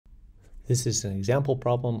This is an example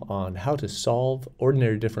problem on how to solve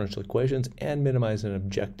ordinary differential equations and minimize an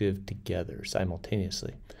objective together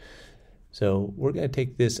simultaneously. So we're going to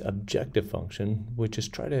take this objective function, which is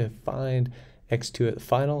try to find x2 at the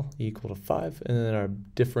final equal to 5, and then our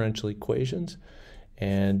differential equations.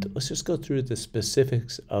 And let's just go through the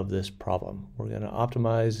specifics of this problem. We're going to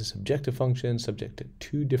optimize this objective function subject to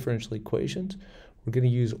two differential equations. We're going to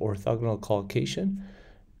use orthogonal collocation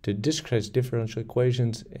to discretize differential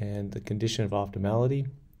equations and the condition of optimality.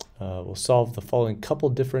 We'll solve the following couple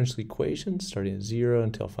differential equations starting at 0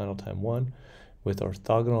 until final time 1 with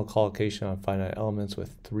orthogonal collocation on finite elements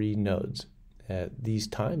with 3 nodes. At these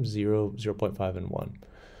times, 0, 0.5, and 1.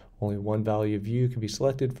 Only one value of u can be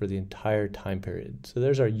selected for the entire time period. So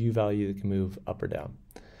there's our u value that can move up or down.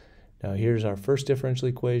 Now here's our first differential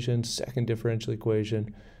equation, second differential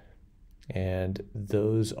equation, and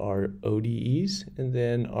those are ODEs, and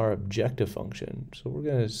then our objective function. So we're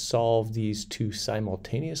going to solve these two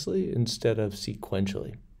simultaneously instead of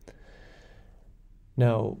sequentially.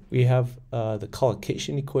 Now we have the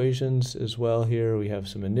collocation equations as well here. We have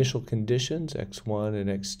some initial conditions, x1 and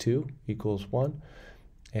x2 equals 1.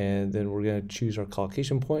 And then we're going to choose our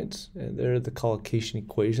collocation points, and they're the collocation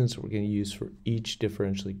equations that we're going to use for each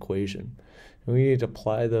differential equation. And we need to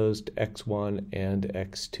apply those to x1 and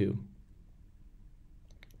x2.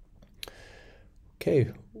 Okay,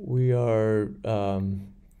 we are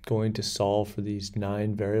going to solve for these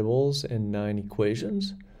 9 variables and 9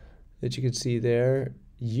 equations that you can see there.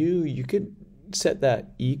 You could set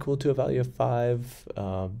that equal to a value of 5,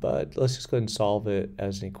 but let's just go ahead and solve it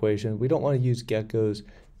as an equation. We don't want to use Gekko's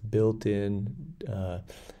built-in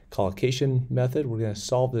collocation method. We're going to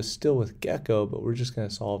solve this still with Gekko, but we're just going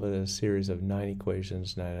to solve it as a series of 9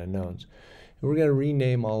 equations, 9 unknowns. And we're going to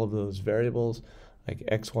rename all of those variables like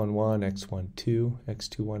x11, x12,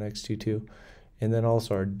 x21, x22, and then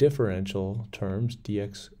also our differential terms,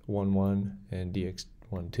 dx11 and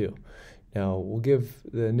dx12. Now we'll give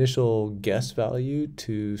the initial guess value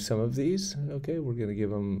to some of these. Okay, we're going to give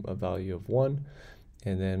them a value of 1,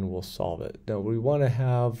 and then we'll solve it. Now we want to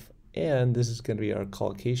have, and this is going to be our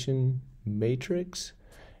collocation matrix,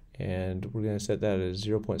 and we're going to set that as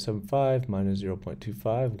 0.75 minus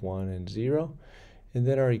 0.25, 1, and 0. And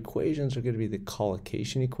then our equations are going to be the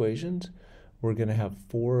collocation equations. We're going to have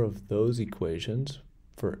 4 of those equations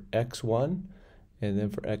for x1 and then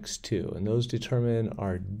for x2. And those determine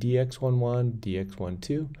our dx11,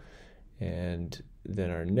 dx12, and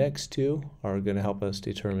then our next 2 are going to help us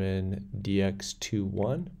determine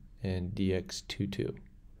dx21 and dx22.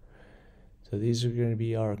 So these are going to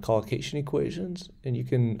be our collocation equations, and you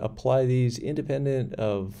can apply these independent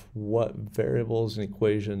of what variables and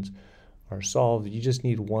equations are solved. You just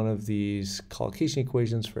need one of these collocation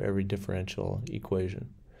equations for every differential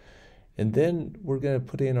equation. And then we're going to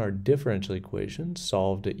put in our differential equations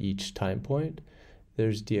solved at each time point.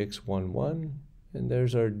 There's dx11 and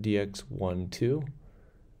there's our dx12.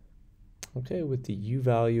 Okay, with the u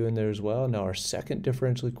value in there as well. Now our second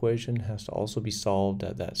differential equation has to also be solved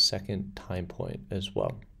at that second time point as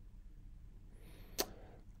well.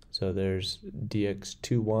 So there's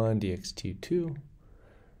dx21, dx22.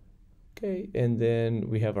 Okay, and then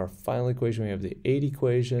we have our final equation. We have the 8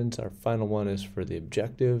 equations. Our final one is for the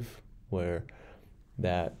objective, where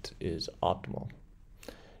that is optimal.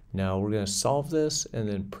 Now we're going to solve this and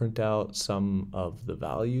then print out some of the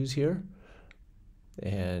values here.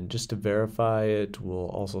 And just to verify it, we'll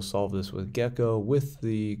also solve this with Gekko with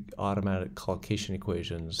the automatic collocation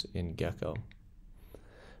equations in Gekko.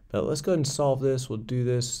 But let's go ahead and solve this. We'll do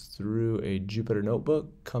this through a Jupyter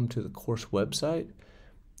notebook. Come to the course website.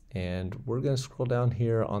 And we're going to scroll down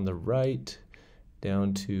here on the right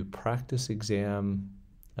down to practice exam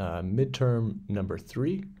midterm number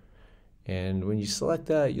 3. And when you select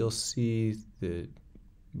that, you'll see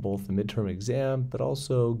both the midterm exam, but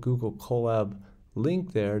also Google Colab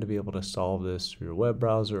link there to be able to solve this through your web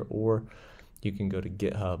browser, or you can go to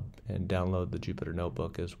GitHub and download the Jupyter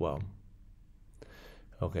notebook as well.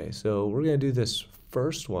 Okay, so we're going to do this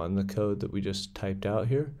first one, the code that we just typed out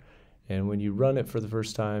here. And when you run it for the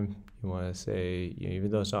first time, you want to say,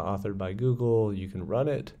 even though it's not authored by Google, you can run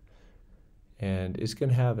it. And it's going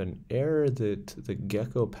to have an error that the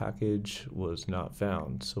Gekko package was not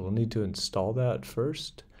found. So we'll need to install that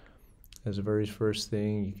first. As the very first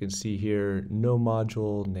thing, you can see here, no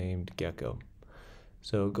module named Gekko.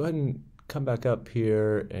 So go ahead and come back up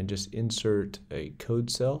here and just insert a code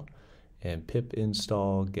cell and pip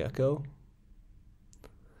install Gekko.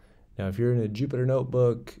 Now, if you're in a Jupyter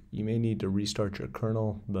notebook, you may need to restart your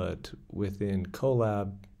kernel, but within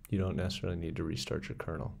Colab, you don't necessarily need to restart your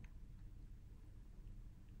kernel.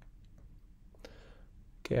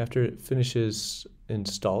 Okay, after it finishes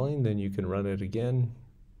installing, then you can run it again,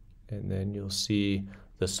 and then you'll see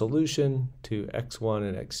the solution to x1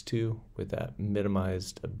 and x2 with that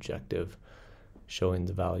minimized objective showing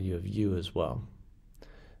the value of u as well.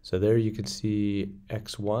 So there you can see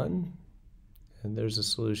x1, and there's a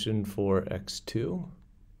solution for x2.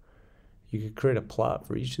 You could create a plot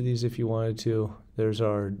for each of these if you wanted to. There's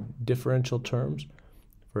our differential terms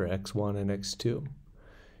for x1 and x2.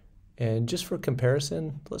 And just for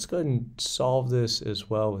comparison, let's go ahead and solve this as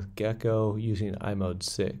well with Gekko using imode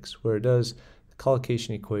 6, where it does the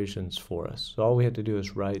collocation equations for us. So all we have to do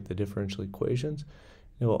is write the differential equations,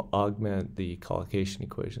 and it will augment the collocation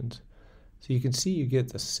equations. So you can see you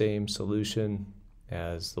get the same solution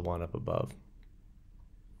as the one up above.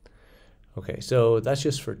 Okay, so that's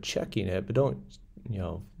just for checking it, but don't,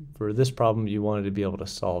 for this problem, you wanted to be able to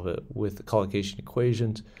solve it with the collocation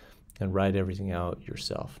equations and write everything out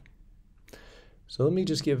yourself. So let me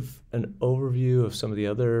just give an overview of some of the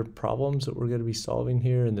other problems that we're going to be solving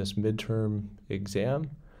here in this midterm exam.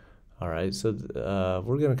 All right, so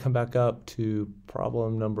we're going to come back up to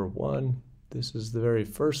problem number 1. This is the very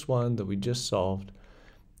first one that we just solved.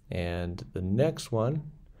 And the next one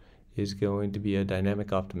is going to be a dynamic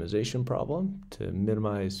optimization problem to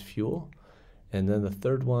minimize fuel. And then the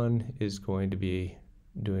third one is going to be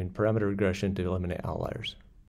doing parameter regression to eliminate outliers.